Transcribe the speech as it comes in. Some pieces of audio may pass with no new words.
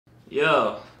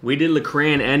Yo, we did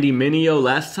Lecrae and Andy Mineo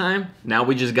last time. Now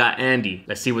we just got Andy.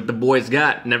 Let's see what the boys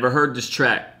got. Never heard this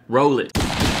track. Roll it.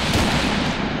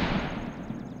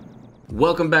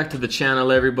 Welcome back to the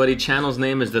channel, everybody. Channel's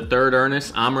name is The Third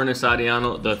Ernest. I'm Ernest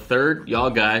Ariano, the third. Y'all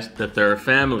guys, the third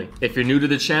family. If you're new to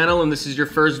the channel and this is your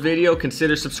first video,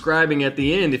 consider subscribing at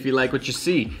the end if you like what you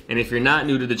see. And if you're not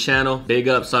new to the channel, big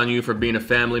ups on you for being a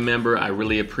family member. I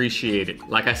really appreciate it.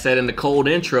 Like I said in the cold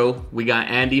intro, we got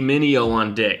Andy Mineo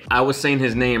on deck. I was saying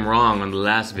his name wrong on the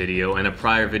last video and a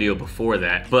prior video before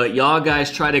that. But y'all guys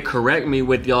try to correct me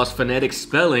with y'all's phonetic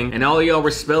spelling, and all y'all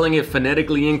were spelling it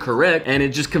phonetically incorrect, and it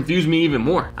just confused me even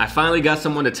more. I finally got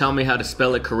someone to tell me how to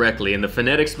spell it correctly, and the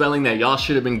phonetic spelling that y'all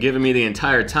should have been giving me the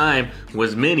entire time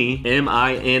was Mini,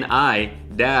 M-I-N-I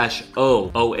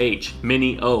 -O-O-H,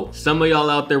 Mineo. Some of y'all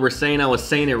out there were saying I was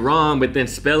saying it wrong, but then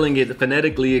spelling it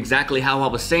phonetically exactly how I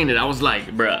was saying it. I was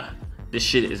like, bruh, this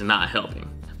shit is not helping.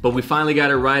 But we finally got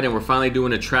it right, and we're finally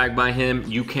doing a track by him,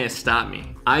 You Can't Stop Me.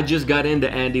 I just got into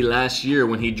Andy last year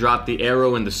when he dropped The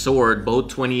Arrow and The Sword, both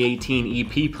 2018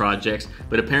 EP projects,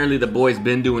 but apparently the boy's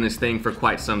been doing his thing for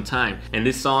quite some time. And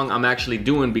this song I'm actually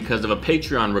doing because of a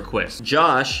Patreon request.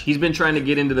 Josh, he's been trying to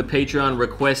get into the Patreon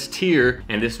request tier,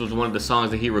 and this was one of the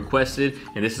songs that he requested,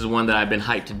 and this is one that I've been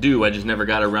hyped to do. I just never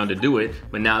got around to do it,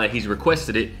 but now that he's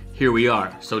requested it, here we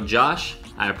are. So Josh,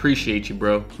 I appreciate you,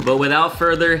 bro. But without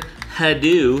further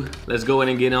ado, let's go ahead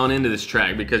and get on into this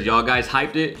track because y'all guys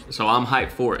hyped it, so I'm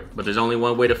hyped for it. But there's only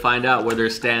one way to find out whether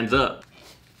it stands up.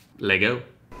 Let go. You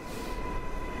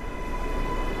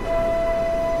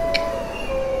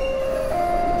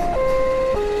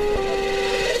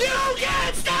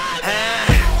can't stop.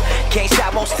 Can't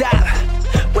stop, won't stop.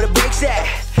 Where the brakes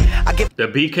at? The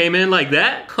beat came in like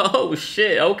that? Oh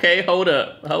shit, okay, hold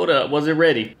up, wasn't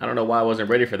ready. I don't know why I wasn't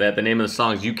ready for that. The name of the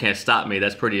song is You Can't Stop Me.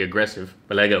 That's pretty aggressive,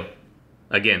 but let go.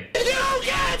 Again. You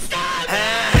can't stop.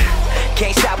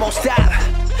 Can't stop, won't stop.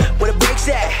 Where the brakes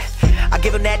at? I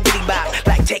give him that ditty bop.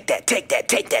 Like take that, take that,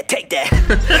 take that, take that.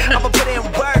 I'ma put in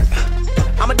work.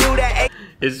 I'ma do that.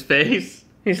 His face,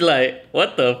 he's like,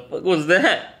 what the fuck was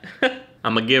that?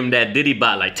 I'm gonna give him that diddy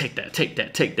bot, like take that, take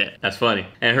that, take that. That's funny.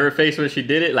 And her face when she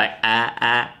did it, like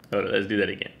Hold on, let's do that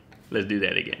again. Let's do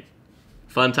that again.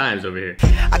 Fun times over here.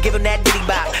 I give him that diddy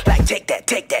bop, like take that,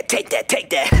 take that, take that, take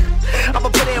that. I'ma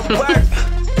put in work.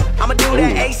 I'ma do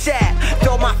that ASAP.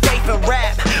 Throw my faith in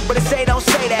rap, but they say don't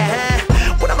say that,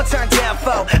 huh? What I'ma turn down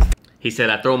for? He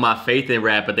said I throw my faith in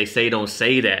rap, but they say don't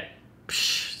say that.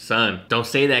 Psh. Son, don't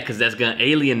say that because that's gonna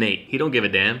alienate. He don't give a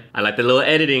damn. I like the little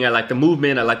editing, I like the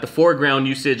movement, I like the foreground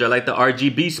usage, I like the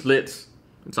RGB splits.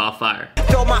 It's all fire.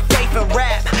 Throw my faith in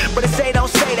rap, but they say don't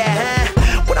say that,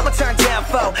 huh? What I'ma turn down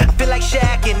for? I feel like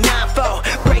Shaq in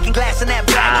 9-4, breaking glass in that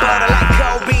black bottle like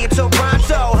Kobe in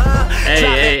Toronto, huh?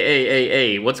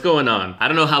 Hey, what's going on? I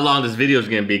don't know how long this video is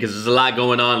gonna be because there's a lot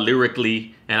going on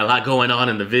lyrically and a lot going on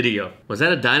in the video. Was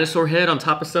that a dinosaur head on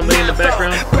top of somebody in the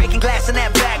background? Breaking glass in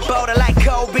that black bottle like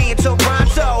Kobe in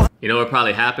Toronto. You know what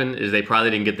probably happened is they probably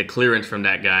didn't get the clearance from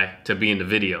that guy to be in the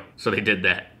video, so they did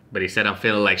that. But he said I'm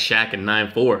feeling like Shaq in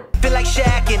 9-4. Feel like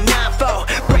Shaq in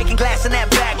 9-4, breaking glass in that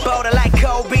black bottle like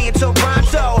Kobe in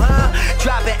Toronto, huh?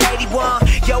 Dropping 81,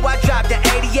 yo, I dropped an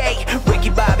 88. Ricky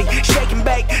Bobby, shake and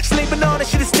bake, sleeping on it,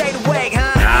 should've stayed awake,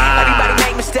 huh? Everybody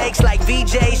make mistakes like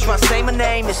VJs, trying to say my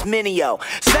name is Mineo.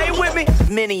 Say it with me,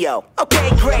 Mineo. Okay,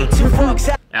 great, 2 forks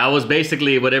out. That was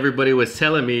basically what everybody was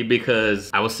telling me because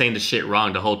I was saying the shit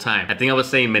wrong the whole time. I think I was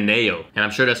saying Mineo, and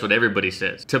I'm sure that's what everybody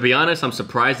says. To be honest, I'm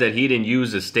surprised that he didn't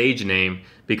use a stage name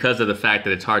because of the fact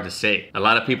that it's hard to say. A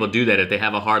lot of people do that. If they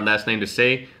have a hard last name to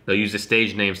say, they'll use a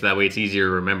stage name so that way it's easier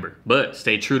to remember. But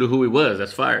stay true to who he was,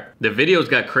 that's fire. The video's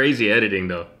got crazy editing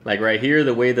though. Like right here,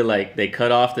 the way that like they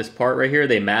cut off this part right here,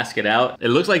 they mask it out. It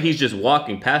looks like he's just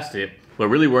walking past it, but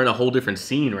really we're in a whole different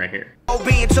scene right here.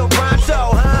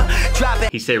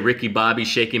 He said Ricky Bobby,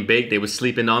 shake and bake, they was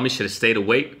sleeping on me, should have stayed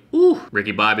awake. Ooh.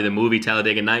 Ricky Bobby, the movie,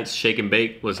 Talladega Nights, shake and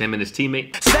bake was him and his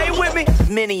teammate. Stay with me,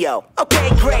 Mineo. Okay,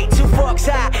 great, 2 forks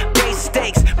high, raise the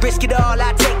stakes, risk it all,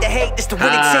 I take the hate, this the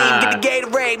winning team, get the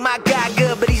Gatorade, my guy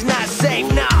good, but he's not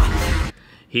safe, nah.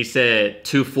 He said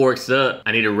 2 forks up,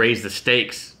 I need to raise the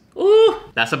stakes. Ooh,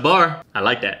 that's a bar. I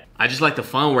like that. I just like the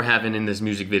fun we're having in this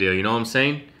music video, you know what I'm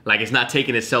saying? Like it's not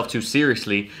taking itself too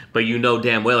seriously, but you know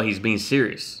damn well he's being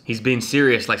serious. He's being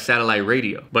serious like satellite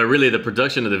radio. But really the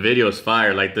production of the video is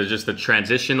fire. Like there's just the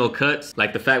transitional cuts.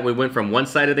 Like the fact we went from one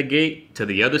side of the gate to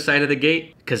the other side of the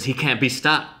gate, because he can't be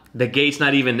stopped. The gate's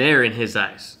not even there in his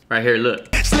eyes. Right here,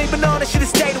 look. Sleeping on it, should have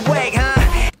stayed awake,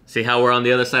 huh? See how we're on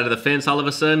the other side of the fence all of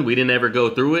a sudden? We didn't ever go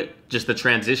through it. Just the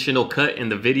transitional cut in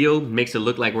the video makes it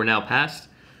look like we're now past.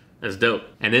 That's dope.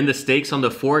 And then the steaks on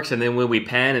the forks, and then when we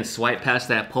pan and swipe past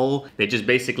that pole, they just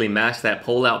basically mash that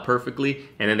pole out perfectly,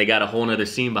 and then they got a whole nother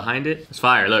scene behind it. It's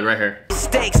fire, look right here.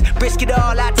 Steaks, brisket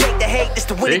all, I take the hate. It's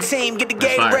the winning team, get the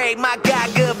Gatorade. My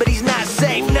guy good, but he's not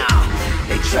safe, no.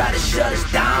 They try to shut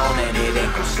us down and it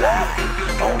ain't gon' slide.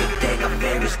 Only thing I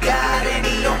fear is God and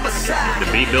he on my side.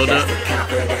 The beat build up. That's the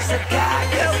confidence I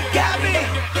got, 'cause he got me.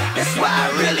 That's why I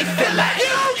really feel like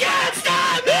you can't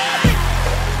stop me.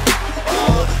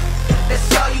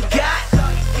 That's all you got.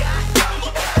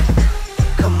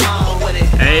 Come on with it.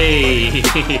 Hey.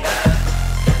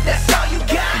 That's all you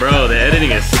got. Bro, the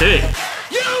editing is sick.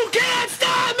 You can't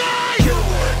stop me. You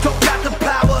don't got the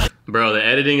power. Bro, the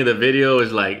editing of the video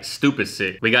is like stupid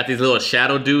sick. We got these little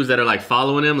shadow dudes that are like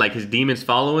following him, like his demons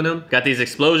following him. Got these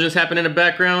explosions happening in the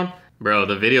background. Bro,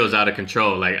 the video is out of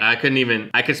control. Like I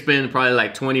could spend probably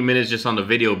like 20 minutes just on the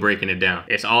video breaking it down.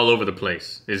 It's all over the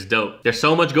place. It's dope. There's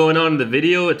so much going on in the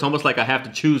video, it's almost like I have to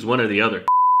choose one or the other.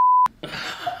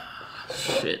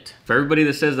 Shit. For everybody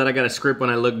that says that I got a script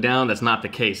when I look down, that's not the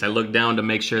case. I look down to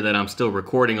make sure that I'm still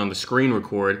recording on the screen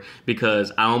record,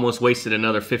 because I almost wasted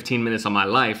another 15 minutes of my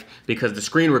life because the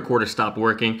screen recorder stopped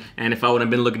working, and if I would have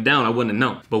been looking down, I wouldn't have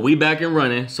known. But we back and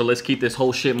running, so let's keep this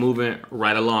whole shit moving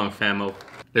right along, famo.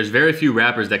 There's very few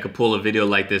rappers that could pull a video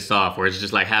like this off, where it's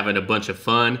just like having a bunch of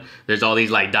fun. There's all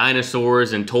these like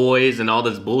dinosaurs and toys and all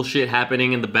this bullshit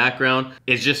happening in the background.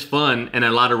 It's just fun, and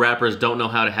a lot of rappers don't know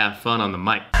how to have fun on the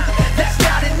mic. That's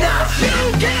not enough.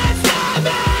 You can't stop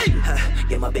me.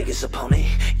 You're my biggest opponent.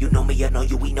 You know me, I know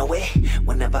you, we know it.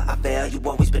 Whenever I fail, you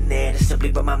always been there to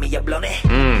simply remind me you're blown it.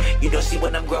 You don't see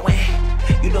when I'm growing.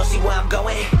 You don't see where I'm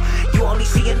going. You only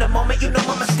see in the moment. You know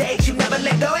my mistakes. You never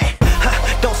let go it.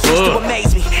 Don't cease to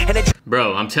amaze me.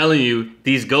 Bro, I'm telling you,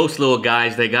 these ghost little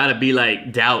guys, they gotta be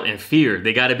like doubt and fear.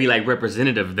 They gotta be like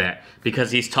representative of that,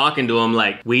 because he's talking to them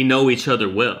like, we know each other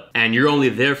well, and you're only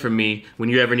there for me when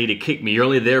you ever need to kick me. You're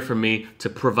only there for me to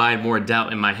provide more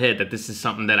doubt in my head that this is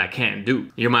something that I can't do.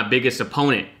 You're my biggest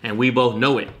opponent, and we both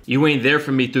know it. You ain't there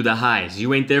for me through the highs.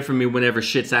 You ain't there for me whenever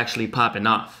shit's actually popping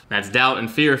off. That's doubt and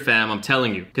fear, fam, I'm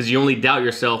telling you. Because you only doubt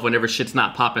yourself whenever shit's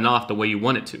not popping off the way you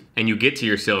want it to. And you get to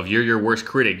yourself. You're your worst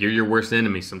critic. You're your worst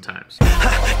enemy sometimes.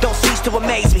 Don't cease to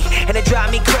amaze me, and it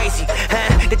drive me crazy.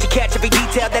 Did you catch every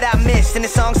detail that I missed in the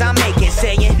songs I'm making?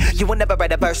 Saying you will never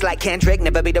write a verse like Kendrick,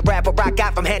 never be the rapper I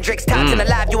got from Hendrix. Times in the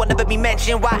life you will never be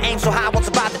mentioned. Why aim so high? What's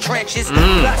about the trenches?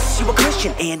 Plus, you a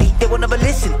Christian, Andy. They will never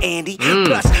listen, Andy.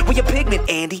 Plus, we a pigment,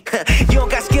 Andy. You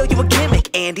don't got skill, you a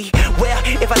gimmick, Andy. Well,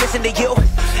 if I listen to you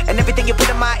and everything you put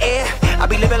in my ear, I'll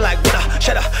be living like woulda,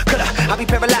 shoulda, coulda. I'll be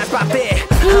paralyzed by fear.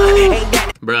 Ain't that?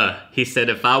 Bruh, he said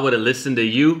if I would have listened to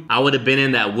you, I would have been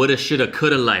in that woulda, shoulda,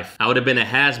 coulda life. I would have been a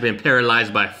has-been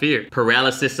paralyzed by fear.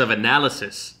 Paralysis of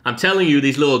analysis. I'm telling you,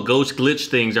 these little ghost glitch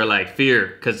things are like fear,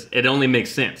 because it only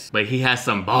makes sense. But he has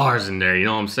some bars in there, you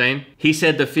know what I'm saying? He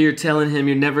said the fear telling him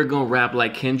you're never gonna rap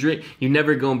like Kendrick, you're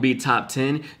never gonna be top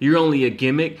 10, you're only a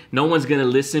gimmick, no one's gonna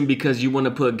listen because you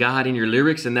wanna put God in your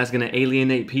lyrics and that's gonna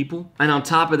alienate people. And on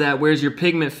top of that, where's your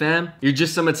pigment, fam? You're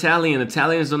just some Italian.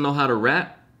 Italians don't know how to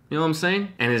rap. You know what I'm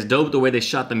saying? And it's dope the way they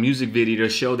shot the music video to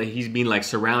show that he's being like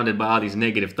surrounded by all these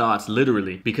negative thoughts,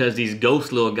 literally. Because these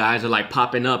ghost little guys are like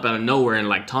popping up out of nowhere and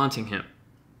like taunting him.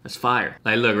 That's fire.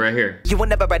 Like, look right here. You will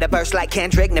never write a verse like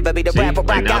Kendrick, never be the rapper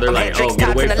I got from Hendrix.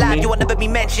 Times in the life you will never be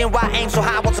mentioned. Why aim so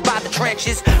high? What's about the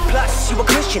trenches? Plus, you a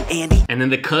Christian, Andy. And then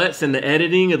the cuts and the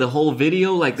editing of the whole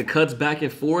video, like the cuts back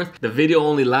and forth, the video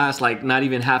only lasts like not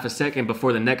even half a second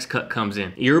before the next cut comes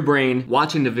in. Your brain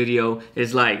watching the video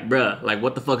is like, bruh, like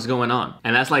what the fuck's going on?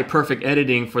 And that's like perfect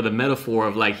editing for the metaphor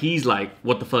of like, he's like,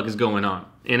 what the fuck is going on?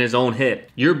 In his own head.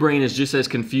 Your brain is just as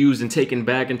confused and taken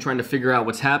back and trying to figure out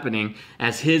what's happening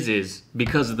as his is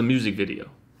because of the music video.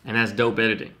 And that's dope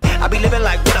editing. I be living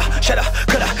like woulda, shoulda,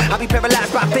 coulda. I be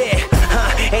paralyzed by fear.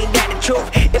 Ain't that the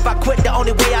truth? If I quit, the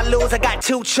only way I lose. I got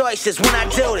two choices when I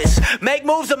do this: make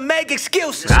moves or make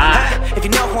excuses. If you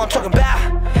know who I'm talking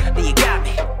about, then you got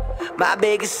me. My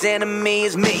biggest enemy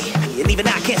is me, and even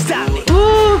I can't stop me.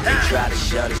 Try to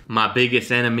shut it. My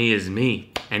biggest enemy is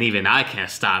me, and even I can't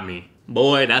stop me.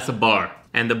 Boy, that's a bar.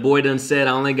 And the boy done said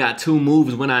I only got two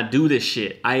moves when I do this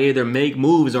shit. I either make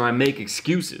moves or I make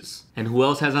excuses. And who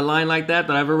else has a line like that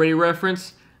I've already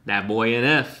referenced? That boy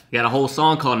NF. He got a whole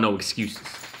song called No Excuses.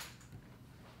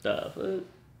 The fuck?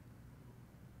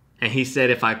 And he said,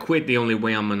 if I quit, the only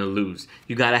way I'm gonna lose.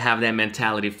 You gotta have that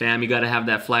mentality, fam. You gotta have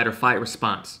that flight or fight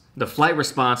response. The flight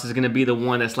response is gonna be the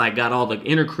one that's like got all the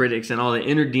inner critics and all the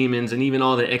inner demons and even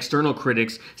all the external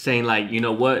critics saying like, you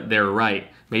know what, they're right.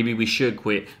 Maybe we should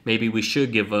quit. Maybe we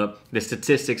should give up. The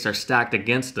statistics are stacked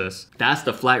against us. That's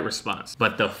the flight response.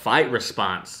 But the fight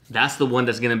response, that's the one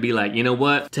that's gonna be like, you know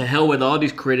what? To hell with all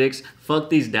these critics. Fuck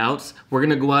these doubts. We're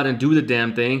gonna go out and do the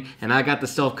damn thing. And I got the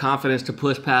self-confidence to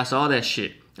push past all that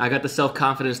shit. I got the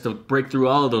self-confidence to break through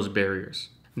all of those barriers.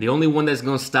 The only one that's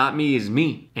gonna stop me is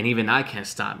me. And even I can't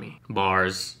stop me.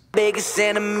 Bars. Biggest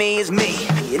enemy is me,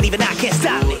 and even I can't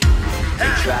stop me. They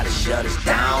try to shut us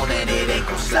down and it ain't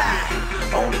gon' slide.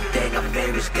 Only thing I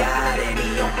fear is God and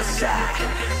he on my side.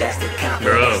 That's the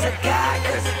confidence I got,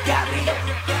 cause he got me.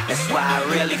 That's why I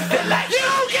really feel like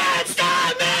you can't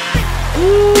stop me.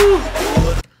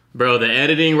 Ooh. Bro, the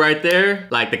editing right there,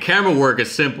 like the camera work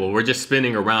is simple. We're just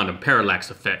spinning around in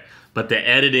parallax effect. But the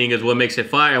editing is what makes it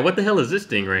fire. What the hell is this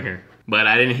thing right here? But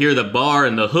I didn't hear the bar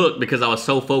and the hook because I was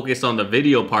so focused on the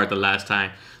video part the last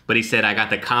time. But he said, I got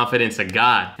the confidence of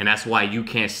God, and that's why you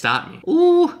can't stop me.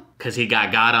 Ooh, because he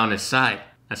got God on his side.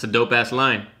 That's a dope ass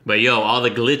line. But yo, all the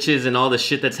glitches and all the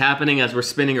shit that's happening as we're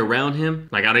spinning around him,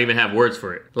 like I don't even have words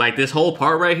for it. Like this whole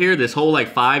part right here, this whole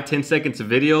like 5-10 seconds of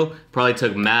video probably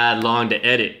took mad long to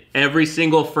edit. Every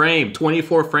single frame,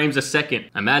 24 frames a second.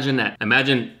 Imagine that.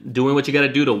 Imagine doing what you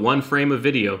gotta do to one frame of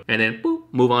video and then boop,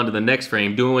 move on to the next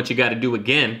frame, doing what you gotta do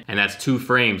again, and that's 2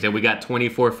 frames, and we got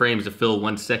 24 frames to fill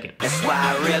 1 second. That's why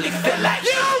I really feel like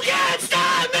you can't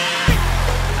stop me.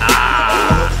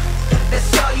 Ah.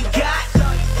 That's all you got.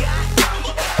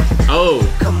 Oh.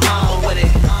 Come on with it.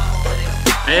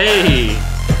 Hey.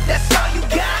 That's all you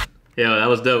got. Yo, that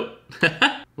was dope.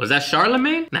 Was that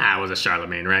Charlemagne? Nah, it wasn't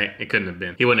Charlemagne, right? It couldn't have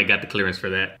been. He wouldn't have got the clearance for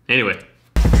that. Anyway.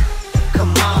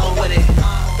 Come on with it.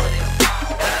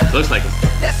 Looks like him.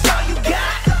 That's all you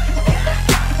got.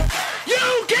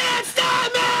 You can't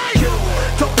stop me. You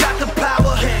don't got the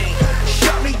power.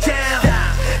 Shut me down.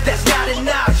 That's not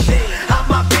enough. I'm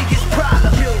my biggest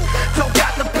problem. You don't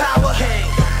got the power.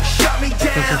 Shut me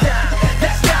down.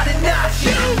 That's not enough.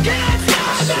 You can't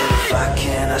stop me. If I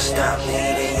cannot stop me,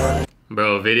 then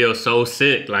Bro, video's so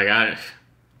sick. Like I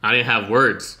didn't have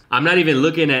words. I'm not even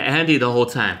looking at Andy the whole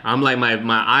time. I'm like,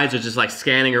 my eyes are just like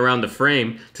scanning around the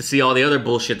frame to see all the other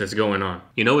bullshit that's going on.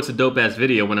 You know it's a dope ass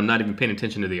video when I'm not even paying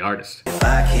attention to the artist. if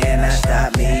I cannot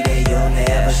stop me, then you'll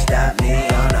never stop me.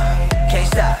 Oh no, can't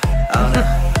stop. Oh no,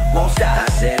 won't stop.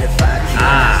 I said if I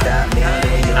cannot stop me,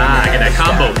 then you'll I get that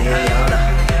combo. stop me. Oh no,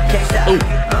 can't stop. Ooh.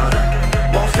 Oh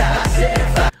no, won't stop. I said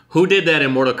if I Who did that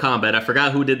in Mortal Kombat? I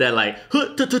forgot who did that like,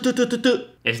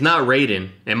 it's not Raiden.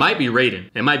 It might be Raiden.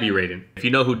 It might be Raiden. If you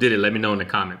know who did it, let me know in the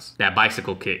comments. That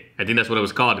bicycle kick. I think that's what it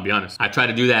was called, to be honest. I tried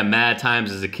to do that mad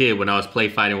times as a kid when I was play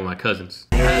fighting with my cousins.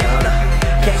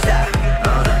 can't stop.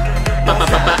 Oh no, won't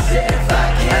stop. I said if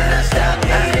I cannot stop me,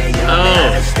 then you'll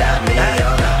never stop me.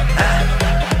 Oh no,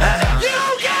 you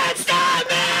can't stop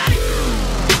me.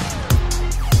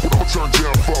 I'm turn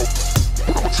down folk.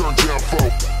 I'm turn down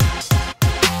folk.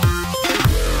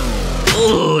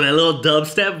 Ooh, that little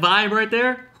dubstep vibe right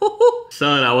there.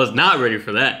 Son, I was not ready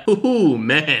for that. Ooh,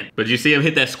 man. But you see him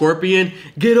hit that scorpion?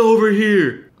 Get over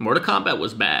here. Mortal Kombat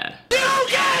was bad. You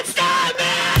can't stop me.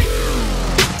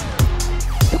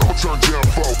 I'm turn down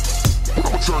folk.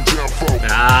 I'm turn down folk.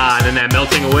 Ah, and then that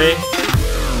melting away.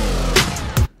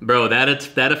 Bro, that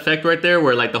effect right there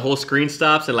where like the whole screen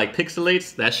stops and like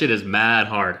pixelates, that shit is mad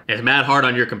hard. It's mad hard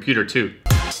on your computer too.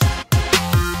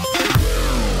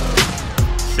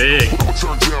 Sick. I'm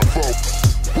turn down folk.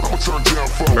 I'm turn down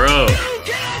folk. Bro.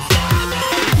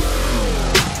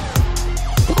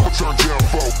 I'm turn down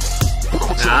folk.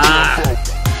 I'm turn Ah. down folk.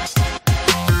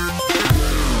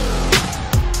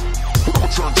 I'm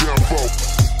turn down folk.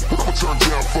 I'm turn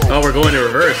down folk. Oh, we're going in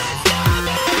reverse.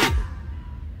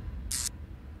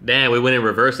 Damn, we went in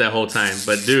reverse that whole time.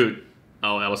 But dude,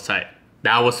 oh, that was tight.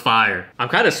 That was fire. I'm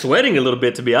kind of sweating a little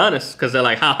bit, to be honest, because they're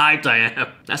like how hyped I am.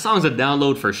 That song's a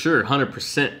download for sure,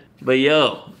 100%. But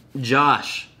yo,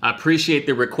 Josh, I appreciate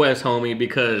the request, homie,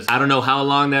 because I don't know how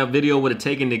long that video would have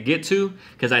taken to get to,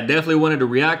 because I definitely wanted to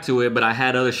react to it, but I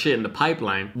had other shit in the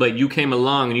pipeline. But you came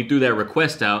along and you threw that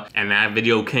request out, and that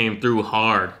video came through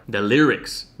hard. The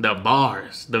lyrics, the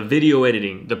bars, the video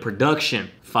editing, the production,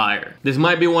 fire. This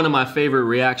might be one of my favorite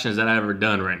reactions that I've ever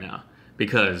done right now,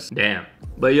 because damn.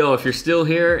 But yo, if you're still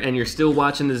here and you're still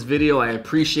watching this video, I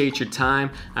appreciate your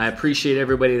time. I appreciate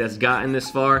everybody that's gotten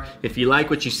this far. If you like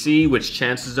what you see, which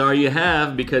chances are you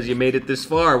have because you made it this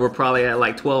far, we're probably at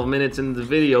like 12 minutes into the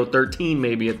video, 13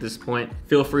 maybe at this point.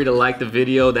 Feel free to like the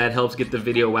video. That helps get the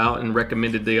video out and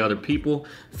recommend it to other people.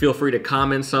 Feel free to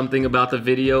comment something about the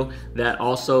video. That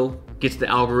also gets the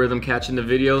algorithm catching the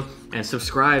video. And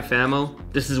subscribe, famo.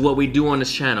 This is what we do on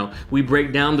this channel. We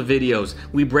break down the videos.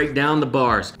 We break down the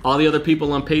bars. All the other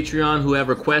people on Patreon who have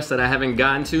requests that I haven't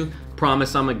gotten to,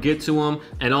 promise I'm gonna get to them.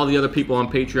 And all the other people on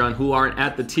Patreon who aren't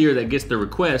at the tier that gets the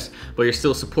request, but you're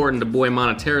still supporting the boy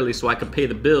monetarily so I can pay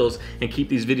the bills and keep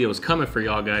these videos coming for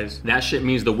y'all guys. That shit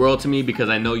means the world to me because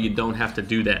I know you don't have to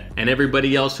do that. And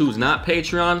everybody else who's not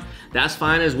Patreon, that's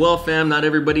fine as well, fam. Not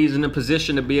everybody's in a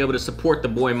position to be able to support the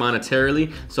boy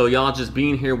monetarily. So y'all just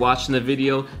being here watching the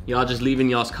video, y'all just leaving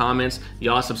y'all's comments,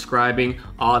 y'all subscribing,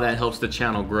 all that helps the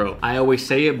channel grow. I always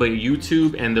say it, but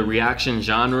YouTube and the reaction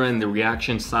genre and the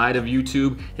reaction side of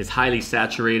YouTube is highly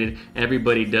saturated.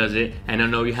 Everybody does it, and I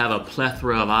know you have a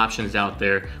plethora of options out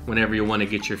there whenever you want to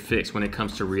get your fix when it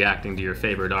comes to reacting to your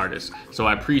favorite artists. So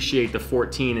I appreciate the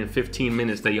 14 and 15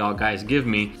 minutes that y'all guys give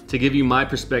me to give you my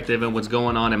perspective and what's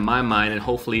going on in my mind, and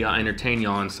hopefully I'll entertain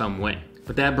y'all in some way.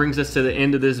 But that brings us to the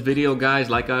end of this video, guys.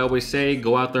 Like I always say,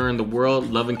 go out there in the world,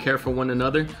 love and care for one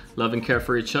another, love and care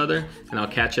for each other, and I'll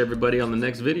catch everybody on the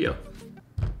next video.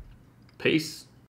 Peace.